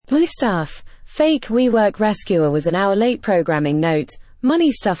Money stuff. Fake WeWork rescuer was an hour late programming note. Money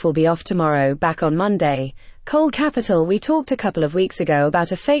stuff will be off tomorrow, back on Monday. Cole Capital. We talked a couple of weeks ago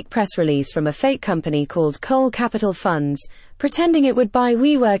about a fake press release from a fake company called Cole Capital Funds, pretending it would buy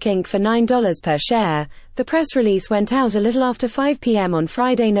WeWork Inc. for $9 per share. The press release went out a little after 5 p.m. on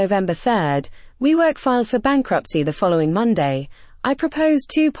Friday, November 3rd. WeWork filed for bankruptcy the following Monday. I propose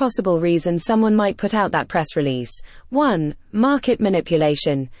two possible reasons someone might put out that press release. 1. Market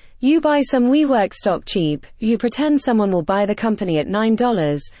manipulation. You buy some WeWork stock cheap, you pretend someone will buy the company at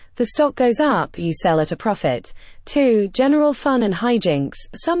 $9, the stock goes up, you sell at a profit. 2. General fun and hijinks.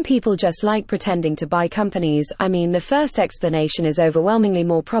 Some people just like pretending to buy companies. The first explanation is overwhelmingly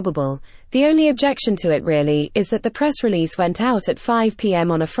more probable. The only objection to it really is that the press release went out at 5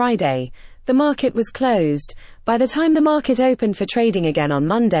 p.m. on a Friday. The market was closed. By the time the market opened for trading again on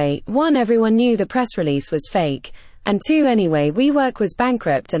Monday, 1. Everyone knew the press release was fake. And 2. Anyway, WeWork was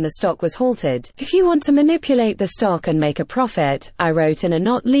bankrupt and the stock was halted. If you want to manipulate the stock and make a profit, I wrote in a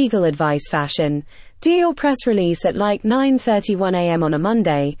not legal advice fashion, do your press release at like 9:31 a.m. on a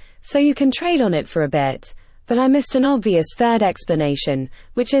Monday, so you can trade on it for a bit. But I missed an obvious third explanation,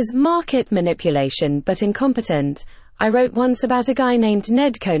 which is market manipulation but incompetent. I wrote once about a guy named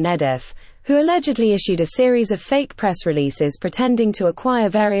Nedko Nedif, who allegedly issued a series of fake press releases pretending to acquire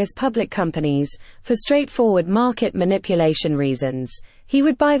various public companies for straightforward market manipulation reasons. He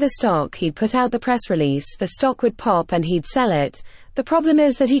would buy the stock, he'd put out the press release, the stock would pop and he'd sell it. The problem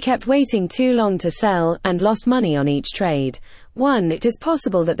is that he kept waiting too long to sell and lost money on each trade. 1. It is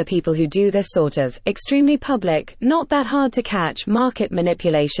possible that the people who do this sort of extremely public, not that hard to catch market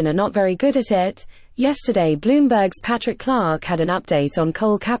manipulation are not very good at it. Yesterday, Bloomberg's Patrick Clark had an update on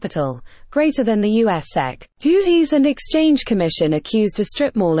Cole Capital. Greater than the U.S. Securities and Exchange Commission accused a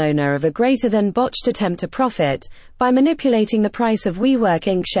strip mall owner of a greater than botched attempt to profit by manipulating the price of WeWork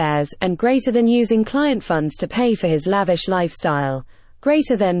Inc. shares and greater than using client funds to pay for his lavish lifestyle.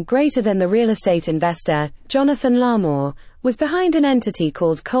 Greater than the real estate investor, Jonathan Larmore, was behind an entity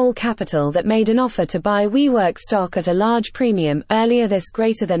called Cole Capital that made an offer to buy WeWork stock at a large premium earlier this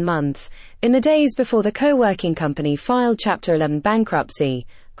greater than month, in the days before the co-working company filed Chapter 11 bankruptcy.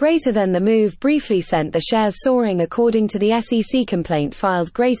 Greater than the move briefly sent the shares soaring according to the SEC complaint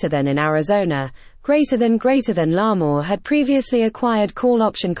filed greater than in Arizona. Greater than Larmore had previously acquired call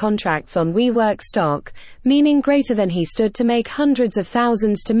option contracts on WeWork stock, meaning greater than he stood to make hundreds of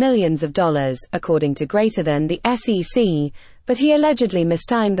thousands to millions of dollars, according to greater than the SEC, but he allegedly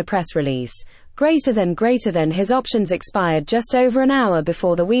mistimed the press release. Greater than his options expired just over an hour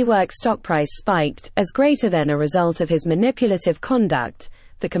before the WeWork stock price spiked, as greater than a result of his manipulative conduct,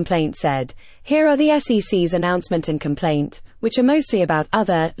 the complaint said. Here are the SEC's announcement and complaint, which are mostly about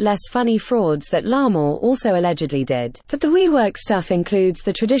other, less funny frauds that Larmore also allegedly did. But the WeWork stuff includes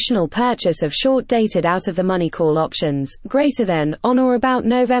the traditional purchase of short-dated out-of-the-money call options, greater than, on or about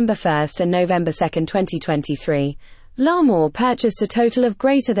November 1st and November 2nd, 2023. Larmore purchased a total of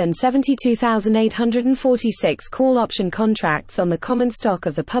greater than 72,846 call option contracts on the common stock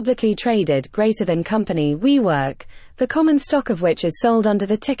of the publicly traded greater than company WeWork, the common stock of which is sold under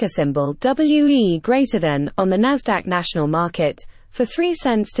the ticker symbol WE greater than on the Nasdaq National Market for 3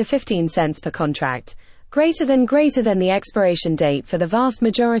 cents to 15 cents per contract. Greater than the expiration date for the vast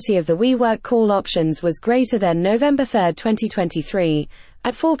majority of the WeWork call options was greater than November 3, 2023.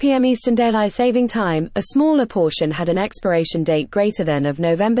 At 4 p.m. Eastern Daylight Saving Time, a smaller portion had an expiration date greater than of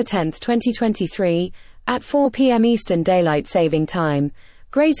November 10, 2023, at 4 p.m. Eastern Daylight Saving Time.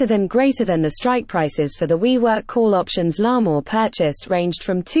 Greater than the strike prices for the WeWork call options Larmore purchased ranged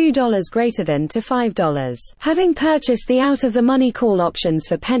from $2 greater than to $5. Having purchased the out-of-the-money call options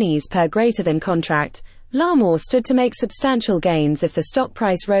for pennies per greater than contract, Larmore stood to make substantial gains if the stock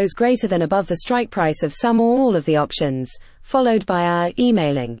price rose greater than above the strike price of some or all of the options, followed by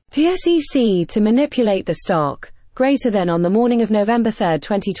emailing the SEC to manipulate the stock. Greater than on the morning of November 3,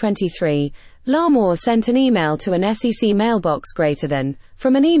 2023, Larmore sent an email to an SEC mailbox greater than,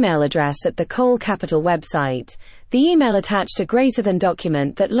 from an email address at the Cole Capital website. The email attached a greater than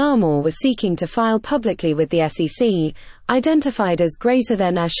document that Larmore was seeking to file publicly with the SEC, identified as greater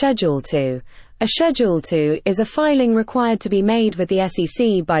than a Schedule 2. A Schedule 2 is a filing required to be made with the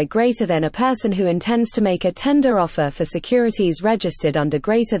SEC by greater than a person who intends to make a tender offer for securities registered under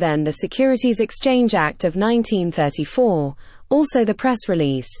greater than the Securities Exchange Act of 1934. Also the press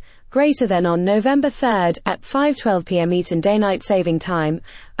release, greater than on November 3 at 5:12 p.m. Eastern Daylight Saving Time,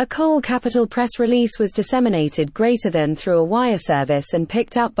 a Cole Capital press release was disseminated greater than through a wire service and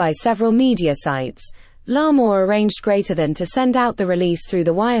picked up by several media sites. Larmore arranged greater than to send out the release through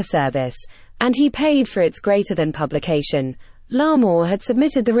the wire service, and he paid for its greater than publication. Larmor had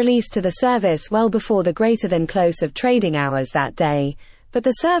submitted the release to the service well before the greater than close of trading hours that day, but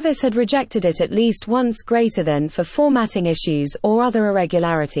the service had rejected it at least once greater than for formatting issues or other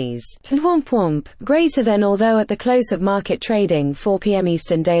irregularities. Greater than although at the close of market trading 4 p.m.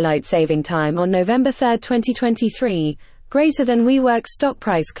 Eastern Daylight Saving Time on November 3, 2023, greater than WeWork stock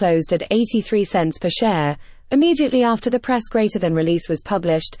price closed at 83 cents per share. Immediately after the press greater than release was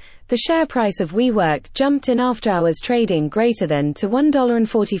published, the share price of WeWork jumped in after-hours trading greater than to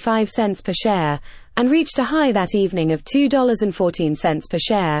 $1.45 per share, and reached a high that evening of $2.14 per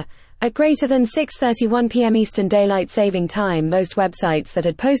share. At greater than 6:31 p.m. Eastern Daylight Saving Time, most websites that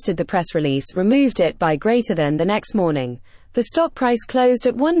had posted the press release removed it by greater than the next morning. The stock price closed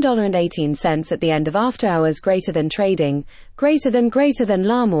at $1.18 at the end of after-hours greater than trading. Greater than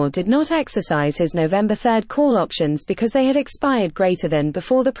Larmor did not exercise his November 3 call options because they had expired greater than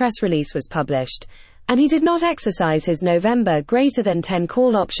before the press release was published. And he did not exercise his November greater than 10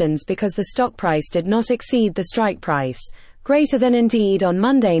 call options because the stock price did not exceed the strike price. Greater than indeed on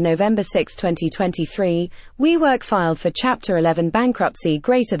Monday, November 6, 2023, WeWork filed for Chapter 11 bankruptcy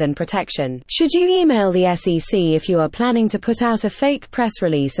greater than protection. Should you email the SEC if you are planning to put out a fake press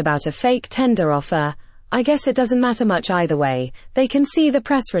release about a fake tender offer? I guess it doesn't matter much either way. They can see the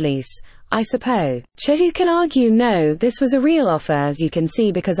press release, I suppose. Sure, you can argue no, this was a real offer as you can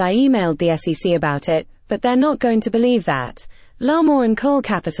see because I emailed the SEC about it, but they're not going to believe that. Larmor and Cole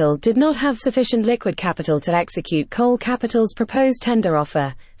Capital did not have sufficient liquid capital to execute Cole Capital's proposed tender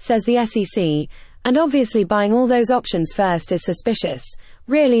offer, says the SEC, and obviously buying all those options first is suspicious.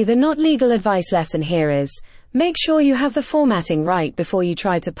 Really, the not legal advice lesson here is, make sure you have the formatting right before you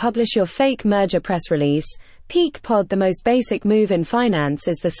try to publish your fake merger press release. Peak pod. The most basic move in finance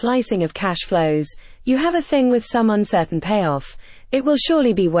is the slicing of cash flows. You have a thing with some uncertain payoff. It will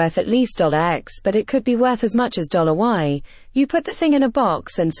surely be worth at least $X, but it could be worth as much as $Y. You put the thing in a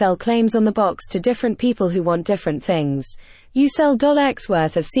box and sell claims on the box to different people who want different things. You sell $X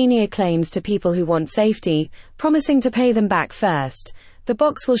worth of senior claims to people who want safety, promising to pay them back first. The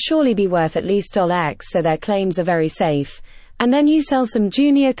box will surely be worth at least $X, so their claims are very safe. And then you sell some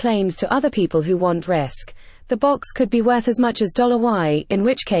junior claims to other people who want risk. The box could be worth as much as $Y, in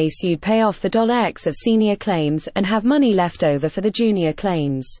which case you'd pay off the $X of senior claims and have money left over for the junior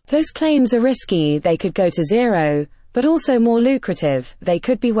claims. Those claims are risky, they could go to zero, but also more lucrative, they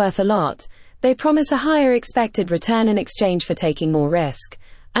could be worth a lot. They promise a higher expected return in exchange for taking more risk.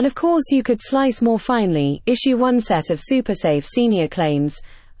 And of course you could slice more finely, issue one set of super safe senior claims,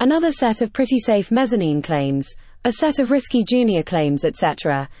 another set of pretty safe mezzanine claims, a set of risky junior claims,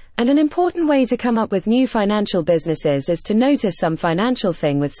 etc. And an important way to come up with new financial businesses is to notice some financial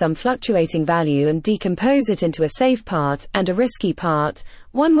thing with some fluctuating value and decompose it into a safe part and a risky part.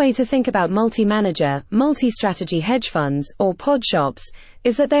 One way to think about multi-manager, multi-strategy hedge funds, or pod shops,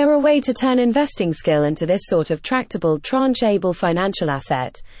 is that they are a way to turn investing skill into this sort of tractable, trancheable financial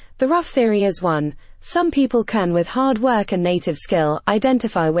asset. The rough theory is one. Some people can, with hard work and native skill,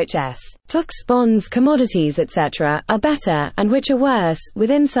 identify which stocks, bonds, commodities, etc. are better, and which are worse,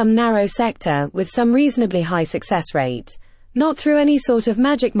 within some narrow sector, with some reasonably high success rate. Not through any sort of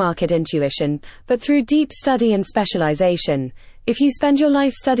magic market intuition, but through deep study and specialization. If you spend your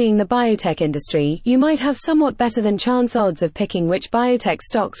life studying the biotech industry, you might have somewhat better than chance odds of picking which biotech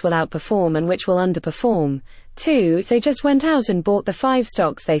stocks will outperform and which will underperform. 2. If they just went out and bought the 5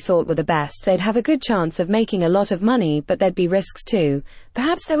 stocks they thought were the best, they'd have a good chance of making a lot of money, but there'd be risks too.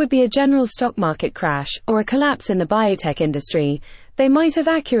 Perhaps there would be a general stock market crash, or a collapse in the biotech industry. They might have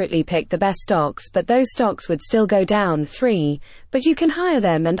accurately picked the best stocks, but those stocks would still go down. 3. But you can hire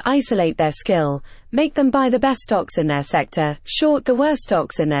them and isolate their skill, make them buy the best stocks in their sector, short the worst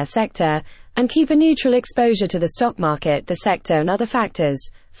stocks in their sector, and keep a neutral exposure to the stock market, the sector and other factors,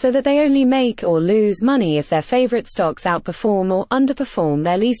 so that they only make or lose money if their favorite stocks outperform or underperform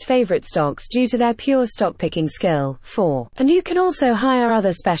their least favorite stocks due to their pure stock picking skill. 4. And you can also hire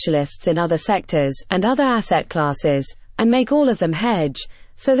other specialists in other sectors and other asset classes, and make all of them hedge,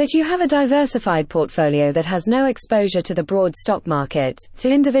 so that you have a diversified portfolio that has no exposure to the broad stock market, to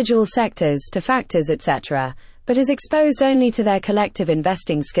individual sectors, to factors, etc., but is exposed only to their collective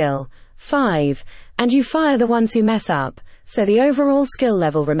investing skill. 5. And you fire the ones who mess up, so the overall skill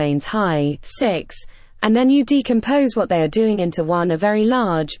level remains high. 6. And then you decompose what they are doing into 1. A very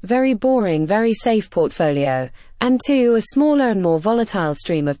large, very boring, very safe portfolio, and 2. A smaller and more volatile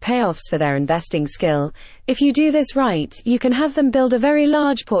stream of payoffs for their investing skill. If you do this right, you can have them build a very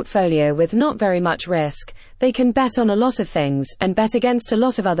large portfolio with not very much risk. They can bet on a lot of things, and bet against a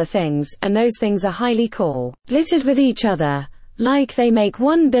lot of other things, and those things are highly correlated with each other. Like they make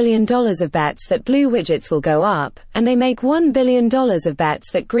 $1 billion of bets that blue widgets will go up, and they make $1 billion of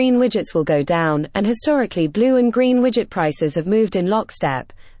bets that green widgets will go down, and historically blue and green widget prices have moved in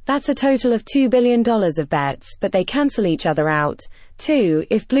lockstep. That's a total of $2 billion of bets, but they cancel each other out. 2.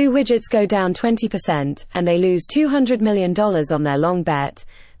 If blue widgets go down 20%, and they lose $200 million on their long bet,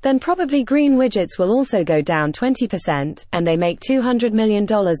 then probably green widgets will also go down 20%, and they make $200 million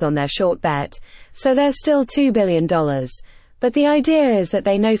on their short bet, so there's still $2 billion. But the idea is that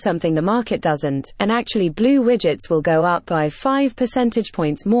they know something the market doesn't, and actually blue widgets will go up by 5 percentage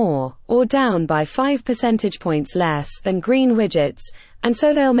points more, or down by 5 percentage points less than green widgets, and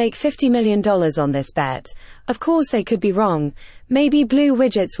so they'll make $50 million on this bet. Of course they could be wrong. Maybe blue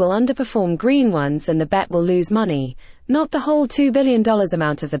widgets will underperform green ones and the bet will lose money. Not the whole $2 billion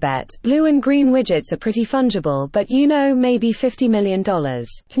amount of the bet. Blue and green widgets are pretty fungible, but maybe $50 million.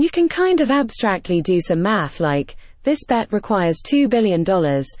 You can kind of abstractly do some math like, this bet requires $2 billion,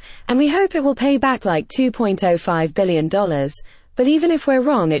 and we hope it will pay back like $2.05 billion, but even if we're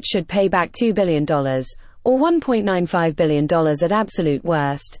wrong it should pay back $2 billion, or $1.95 billion at absolute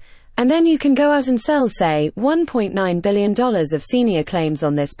worst. And then you can go out and sell, say, $1.9 billion of senior claims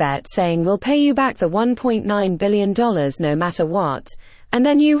on this bet, saying we'll pay you back the $1.9 billion no matter what. And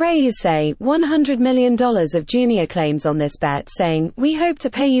then you raise, say, $100 million of junior claims on this bet, saying, we hope to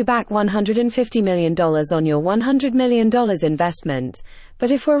pay you back $150 million on your $100 million investment.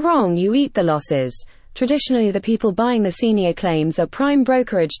 But if we're wrong, you eat the losses. Traditionally, the people buying the senior claims are prime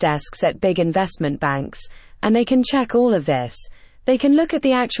brokerage desks at big investment banks, and they can check all of this. They can look at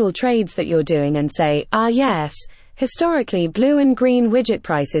the actual trades that you're doing and say, yes, historically blue and green widget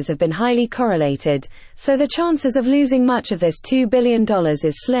prices have been highly correlated, so the chances of losing much of this $2 billion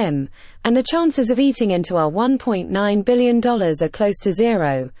is slim, and the chances of eating into our $1.9 billion are close to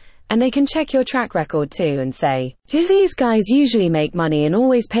zero. And they can check your track record too and say, these guys usually make money and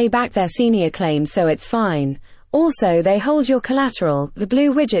always pay back their senior claims, so it's fine. Also, they hold your collateral, the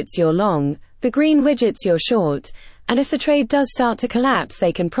blue widgets you're long, the green widgets you're short, and if the trade does start to collapse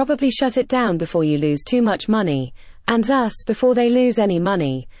they can probably shut it down before you lose too much money, and thus before they lose any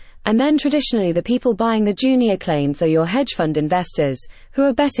money. And then traditionally the people buying the junior claims are your hedge fund investors, who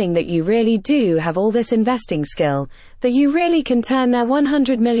are betting that you really do have all this investing skill, that you really can turn their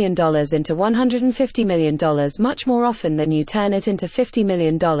 $100 million into $150 million much more often than you turn it into $50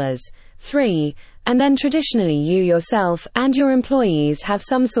 million. 3. And then traditionally you yourself and your employees have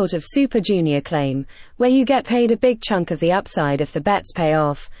some sort of super junior claim, where you get paid a big chunk of the upside if the bets pay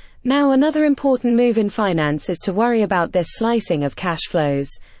off. Now another important move in finance is to worry about this slicing of cash flows.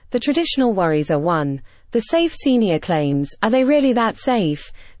 The traditional worries are 1. The safe senior claims, are they really that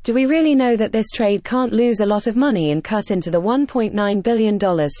safe? Do we really know that this trade can't lose a lot of money and cut into the $1.9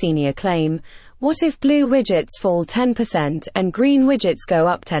 billion senior claim? What if blue widgets fall 10% and green widgets go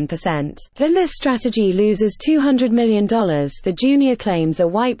up 10%? Then this strategy loses $200 million, the junior claims are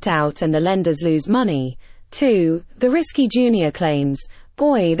wiped out and the lenders lose money. 2. The risky junior claims.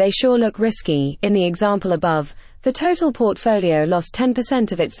 Boy, they sure look risky. In the example above, the total portfolio lost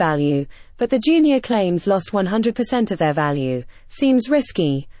 10% of its value, but the junior claims lost 100% of their value. Seems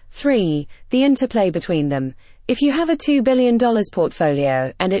risky. 3. The interplay between them. If you have a $2 billion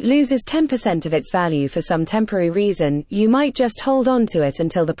portfolio and it loses 10% of its value for some temporary reason, you might just hold on to it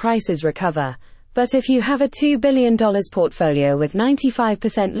until the prices recover. But if you have a $2 billion portfolio with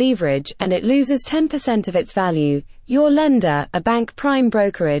 95% leverage and it loses 10% of its value, your lender, a bank prime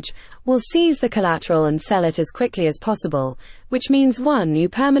brokerage, will seize the collateral and sell it as quickly as possible, which means 1. You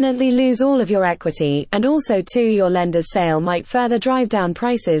permanently lose all of your equity, and also 2. Your lender's sale might further drive down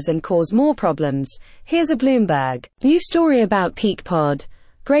prices and cause more problems. Here's a Bloomberg news story about peak pod.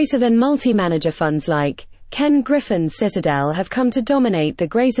 Greater than multi-manager funds like Ken Griffin's Citadel have come to dominate the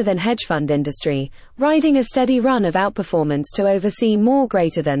greater than hedge fund industry, riding a steady run of outperformance to oversee more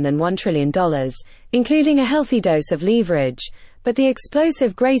greater than $1 trillion, including a healthy dose of leverage. But the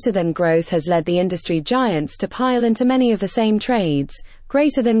explosive greater than growth has led the industry giants to pile into many of the same trades.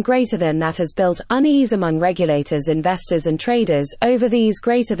 Greater than that has built unease among regulators, investors and traders over these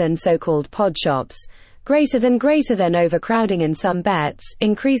greater than so-called pod shops. Greater than overcrowding in some bets,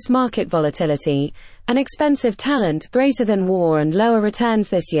 increased market volatility, and expensive talent. Greater than war and lower returns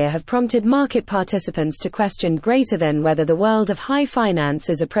this year have prompted market participants to question greater than whether the world of high finance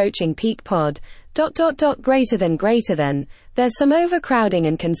is approaching peak pod. Greater than. There's some overcrowding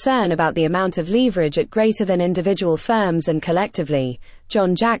and concern about the amount of leverage at greater than individual firms and collectively.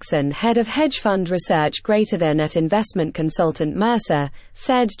 John Jackson, head of hedge fund research greater than at investment consultant Mercer,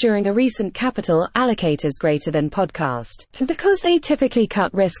 said during a recent Capital Allocators Greater Than podcast. Because they typically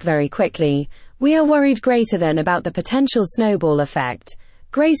cut risk very quickly, We are worried greater than about the potential snowball effect.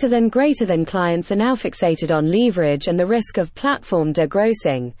 Greater than clients are now fixated on leverage and the risk of platform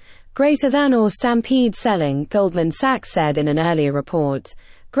degrossing. Greater than or stampede selling, Goldman Sachs said in an earlier report.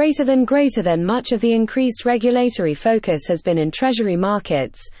 Greater than much of the increased regulatory focus has been in treasury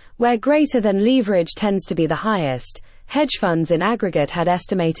markets, where greater than leverage tends to be the highest. Hedge funds in aggregate had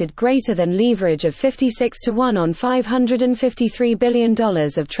estimated greater than leverage of 56-1 on $553 billion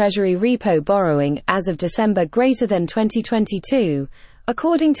of treasury repo borrowing as of December greater than 2022.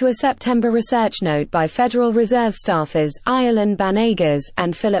 According to a September research note by Federal Reserve staffers Ireland Banagers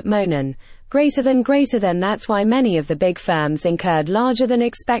and Philip Monan, greater than that's why many of the big firms incurred larger than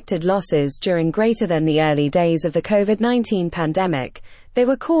expected losses during greater than the early days of the COVID-19 pandemic. They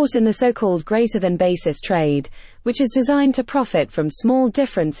were caught in the so-called greater than basis trade, which is designed to profit from small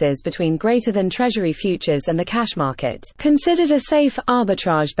differences between greater than treasury futures and the cash market. Considered a safe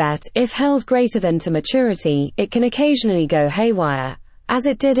arbitrage bet, if held greater than to maturity, it can occasionally go haywire, as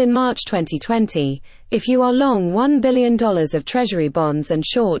it did in March 2020, if you are long $1 billion of Treasury bonds and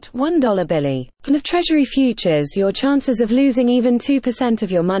short $1 billion of Treasury futures, your chances of losing even 2% of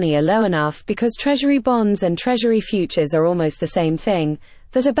your money are low enough because Treasury bonds and Treasury futures are almost the same thing,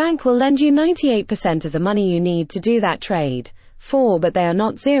 that a bank will lend you 98% of the money you need to do that trade. But they are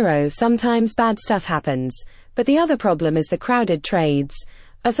not zero, sometimes bad stuff happens. But the other problem is the crowded trades.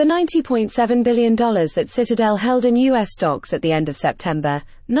 Of the $90.7 billion that Citadel held in U.S. stocks at the end of September,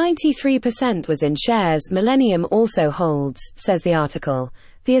 93% was in shares Millennium also holds, says the article.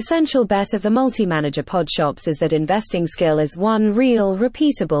 The essential bet of the multi-manager pod shops is that investing skill is 1. Real,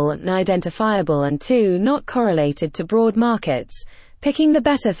 repeatable, and identifiable, and 2. Not correlated to broad markets. Picking the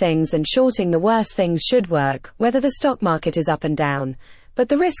better things and shorting the worse things should work, whether the stock market is up and down. But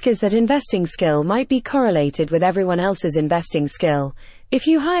the risk is that investing skill might be correlated with everyone else's investing skill. If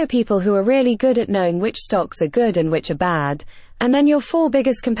you hire people who are really good at knowing which stocks are good and which are bad, and then your 4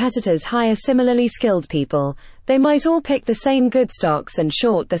 biggest competitors hire similarly skilled people, they might all pick the same good stocks and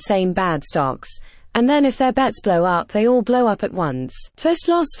short the same bad stocks. And then if their bets blow up, they all blow up at once. First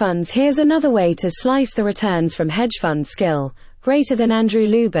loss funds. Here's another way to slice the returns from hedge fund skill. Greater than Andrew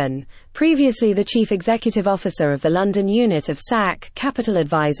Lubin, previously the chief executive officer of the London unit of SAC Capital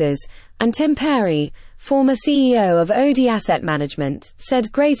Advisors, and Tim Perry, former CEO of OD Asset Management,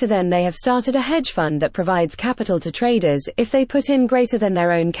 said greater than they have started a hedge fund that provides capital to traders if they put in greater than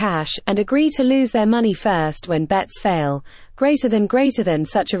their own cash and agree to lose their money first when bets fail. Greater than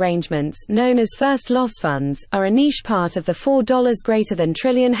such arrangements, known as first loss funds, are a niche part of the $4 greater than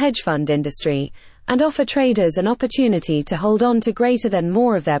trillion hedge fund industry, and offer traders an opportunity to hold on to greater than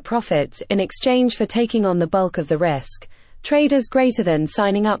more of their profits in exchange for taking on the bulk of the risk. Traders greater than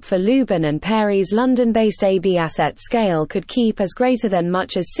signing up for Lubin and Perry's London-based AB asset scale could keep as greater than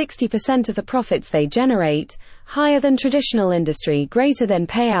much as 60% of the profits they generate, higher than traditional industry greater than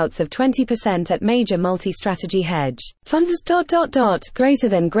payouts of 20% at major multi-strategy hedge funds. Greater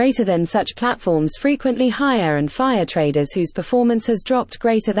than such platforms frequently hire and fire traders whose performance has dropped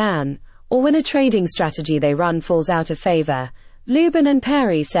greater than, or when a trading strategy they run falls out of favor. Lubin and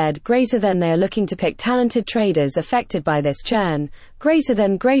Perry said greater than they are looking to pick talented traders affected by this churn. Greater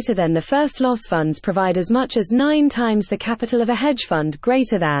than the first loss funds provide as much as 9 times the capital of a hedge fund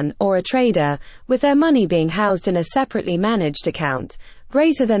greater than, or a trader, with their money being housed in a separately managed account.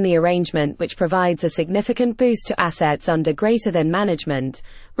 Greater than the arrangement, which provides a significant boost to assets under greater than management,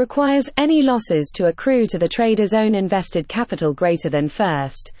 requires any losses to accrue to the trader's own invested capital greater than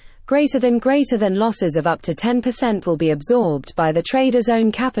first. Greater than losses of up to 10% will be absorbed by the trader's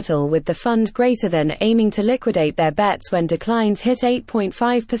own capital, with the fund greater than aiming to liquidate their bets when declines hit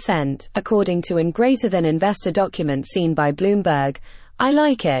 8.5%, according to an greater than investor document seen by Bloomberg. I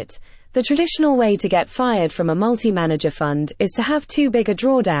like it. The traditional way to get fired from a multi-manager fund is to have too big a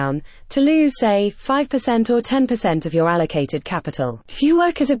drawdown, to lose, say, 5% or 10% of your allocated capital. If you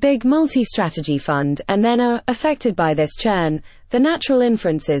work at a big multi-strategy fund and then are affected by this churn, the natural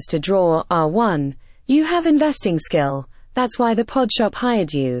inferences to draw are 1. You have investing skill. That's why the pod shop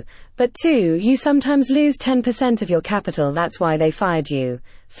hired you. But 2, you sometimes lose 10% of your capital. That's why they fired you.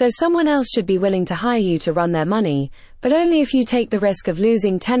 So someone else should be willing to hire you to run their money, but only if you take the risk of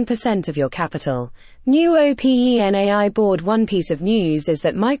losing 10% of your capital. New OpenAI board. One piece of news is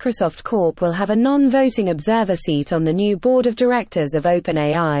that Microsoft Corp will have a non-voting observer seat on the new board of directors of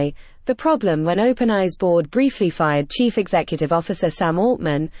OpenAI. The problem when OpenAI's board briefly fired Chief Executive Officer Sam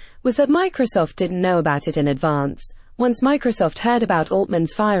Altman was that Microsoft didn't know about it in advance. Once Microsoft heard about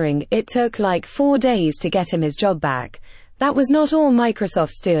Altman's firing, it took like 4 days to get him his job back. That was not all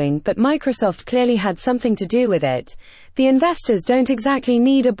Microsoft's doing, but Microsoft clearly had something to do with it. The investors don't exactly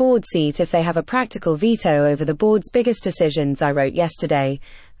need a board seat if they have a practical veto over the board's biggest decisions, I wrote yesterday,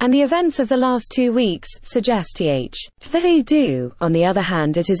 and the events of the last 2 weeks suggest that they do. On the other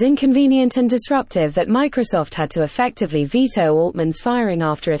hand, it is inconvenient and disruptive that Microsoft had to effectively veto Altman's firing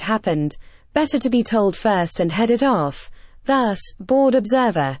after it happened. Better to be told first and head it off. Thus, Board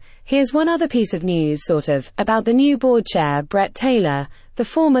Observer. Here's one other piece of news, about the new board chair, Bret Taylor, the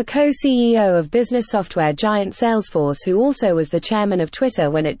former co-CEO of business software giant Salesforce, who also was the chairman of Twitter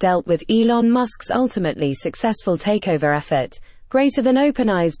when it dealt with Elon Musk's ultimately successful takeover effort. Greater than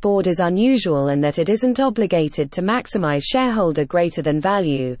OpenAI's board is unusual in that it isn't obligated to maximize shareholder greater than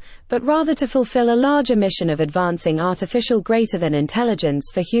value, but rather to fulfill a larger mission of advancing artificial greater than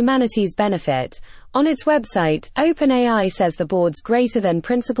intelligence for humanity's benefit. On its website, OpenAI says the board's greater than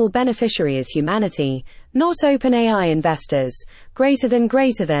principal beneficiary is humanity, not OpenAI investors. Greater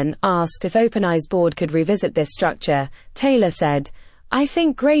than asked if OpenAI's board could revisit this structure, Taylor said, "I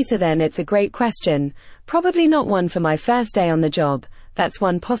think greater than it's a great question. Probably not one for my first day on the job. That's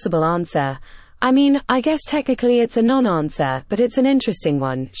one possible answer. I mean, I guess technically it's a non-answer, but it's an interesting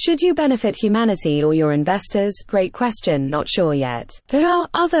one. Should you benefit humanity or your investors? Great question, not sure yet. There are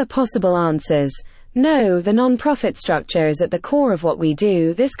other possible answers. No, the non-profit structure is at the core of what we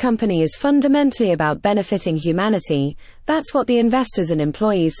do. This company is fundamentally about benefiting humanity. That's what the investors and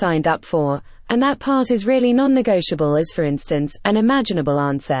employees signed up for, and that part is really non-negotiable as, for instance, an imaginable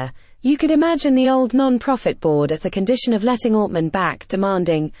answer. You could imagine the old non-profit board as a condition of letting Altman back,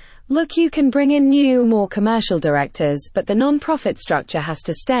 demanding, look, you can bring in new, more commercial directors, but the non-profit structure has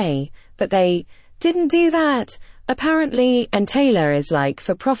to stay. But they didn't do that, apparently, and Taylor is like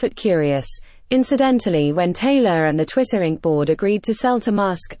for-profit curious. Incidentally, when Taylor and the Twitter Inc. board agreed to sell to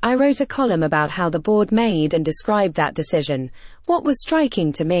Musk, I wrote a column about how the board made and described that decision. What was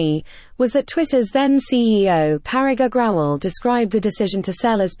striking to me was that Twitter's then CEO, Parag Agrawal, described the decision to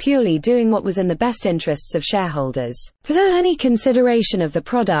sell as purely doing what was in the best interests of shareholders, without any consideration of the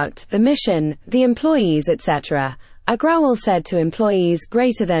product, the mission, the employees, etc. Agrawal said to employees,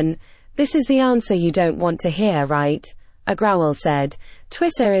 this is the answer you don't want to hear, right? Agrawal said,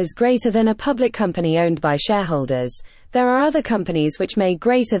 Twitter is greater than a public company owned by shareholders. There are other companies which may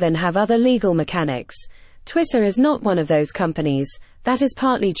greater than have other legal mechanics. Twitter is not one of those companies. That is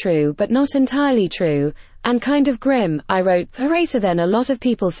partly true, but not entirely true, and kind of grim. I wrote, greater than a lot of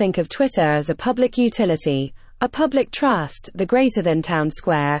people think of Twitter as a public utility, a public trust, the greater than town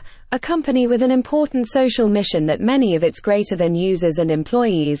square, a company with an important social mission that many of its greater than users and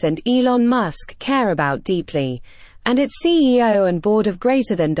employees and Elon Musk care about deeply. And its CEO and board of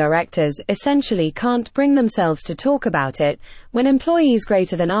greater than directors essentially can't bring themselves to talk about it. When employees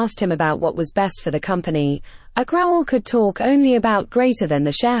greater than asked him about what was best for the company, Agrawal could talk only about greater than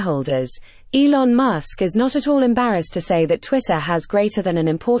the shareholders. Elon Musk is not at all embarrassed to say that Twitter has greater than an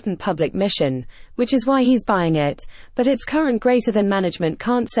important public mission, which is why he's buying it, but its current greater than management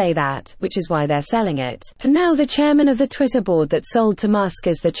can't say that, which is why they're selling it. And now the chairman of the Twitter board that sold to Musk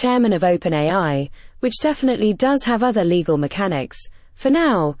is the chairman of OpenAI, which definitely does have other legal mechanics. For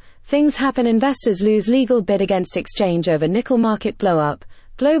now, things happen. Investors lose legal bid against exchange over nickel market blow-up.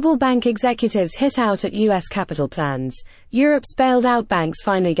 Global bank executives hit out at U.S. capital plans. Europe's bailed out banks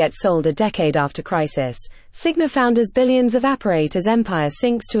finally get sold a decade after crisis. Cigna founders' billions evaporate as empire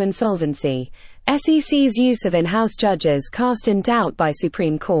sinks to insolvency. SEC's use of in-house judges cast in doubt by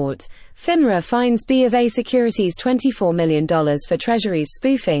Supreme Court. FINRA fines B of A Securities $24 million for Treasury's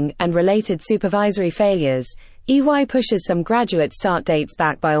spoofing and related supervisory failures. EY pushes some graduate start dates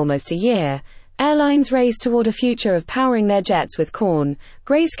back by almost a year. Airlines race toward a future of powering their jets with corn.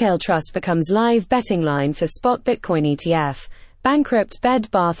 Grayscale Trust becomes live betting line for spot Bitcoin ETF. Bankrupt Bed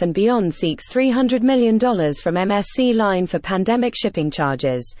Bath & Beyond seeks $300 million from MSC Line for pandemic shipping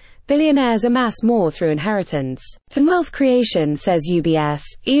charges. Billionaires amass more through inheritance and wealth creation, says UBS.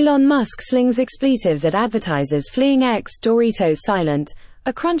 Elon Musk slings expletives at advertisers fleeing X. Doritos Silent,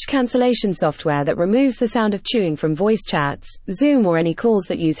 a crunch cancellation software that removes the sound of chewing from voice chats, Zoom, or any calls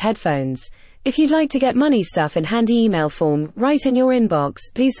that use headphones. If you'd like to get money stuff in handy email form right in your inbox,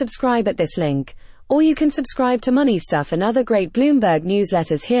 please subscribe at this link. Or you can subscribe to Money Stuff and other great Bloomberg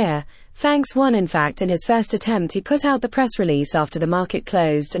newsletters here. Thanks. One. In fact, in his first attempt, he put out the press release after the market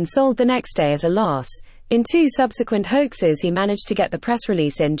closed and sold the next day at a loss. In 2 subsequent hoaxes, he managed to get the press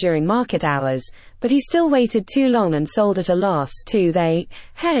release in during market hours, but he still waited too long and sold at a loss. 2. They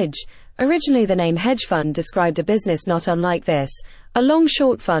hedge. Originally, the name hedge fund described a business not unlike this, a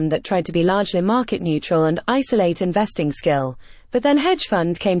long-short fund that tried to be largely market neutral and isolate investing skill. But then hedge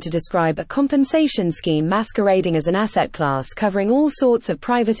fund came to describe a compensation scheme masquerading as an asset class covering all sorts of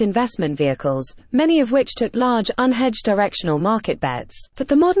private investment vehicles, many of which took large, unhedged directional market bets. But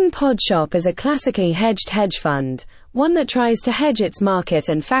the modern pod shop is a classically hedged hedge fund, one that tries to hedge its market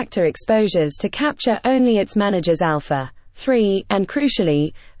and factor exposures to capture only its manager's alpha. 3. And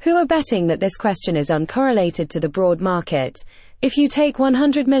crucially, who are betting that this question is uncorrelated to the broad market. If you take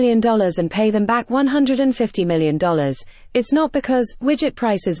 $100 million and pay them back $150 million, it's not because widget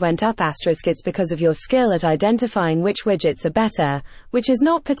prices went up *, it's because of your skill at identifying which widgets are better, which is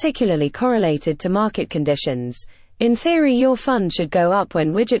not particularly correlated to market conditions. In theory, your fund should go up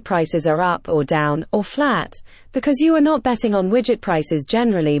when widget prices are up or down, or flat, because you are not betting on widget prices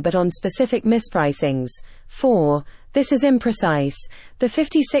generally but on specific mispricings. 4. This is imprecise. The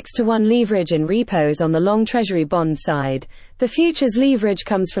 56-to-1 leverage in repos on the long Treasury bond side. The futures leverage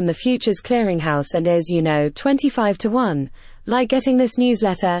comes from the futures clearinghouse and is, 25-to-1. Like getting this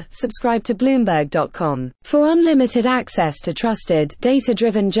newsletter, subscribe to Bloomberg.com. For unlimited access to trusted,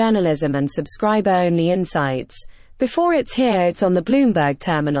 data-driven journalism and subscriber-only insights. Before it's here, it's on the Bloomberg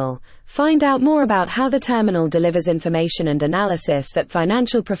terminal. Find out more about how the terminal delivers information and analysis that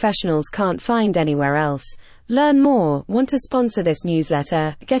financial professionals can't find anywhere else. Learn more. Want to sponsor this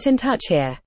newsletter? Get in touch here.